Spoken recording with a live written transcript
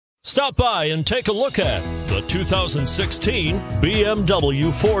Stop by and take a look at the 2016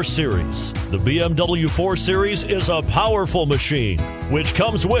 BMW 4 Series. The BMW 4 Series is a powerful machine, which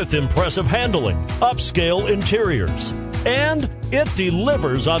comes with impressive handling, upscale interiors, and it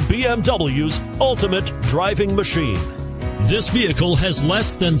delivers on BMW's ultimate driving machine. This vehicle has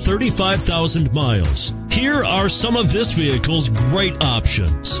less than 35,000 miles. Here are some of this vehicle's great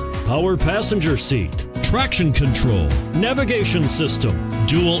options: power passenger seat, traction control, navigation system,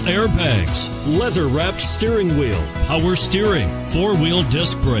 dual airbags, leather-wrapped steering wheel, power steering, four-wheel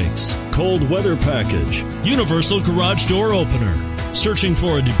disc brakes, cold weather package, universal garage door opener. Searching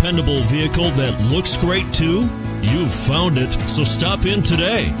for a dependable vehicle that looks great too? You've found it, so stop in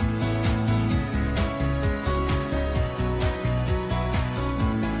today.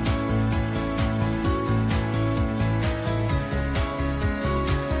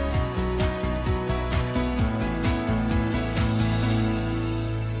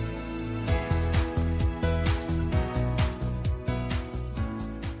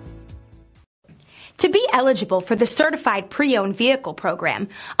 To be eligible for the Certified Pre-Owned Vehicle Program,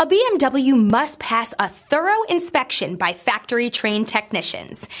 a BMW must pass a thorough inspection by factory-trained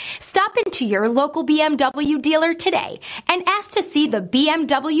technicians. Stop into your local BMW dealer today and ask to see the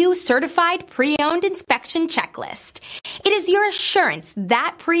BMW Certified Pre-Owned Inspection Checklist. It is your assurance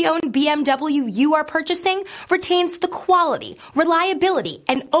that pre-owned BMW you are purchasing retains the quality, reliability,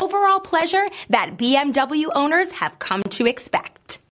 and overall pleasure that BMW owners have come to expect.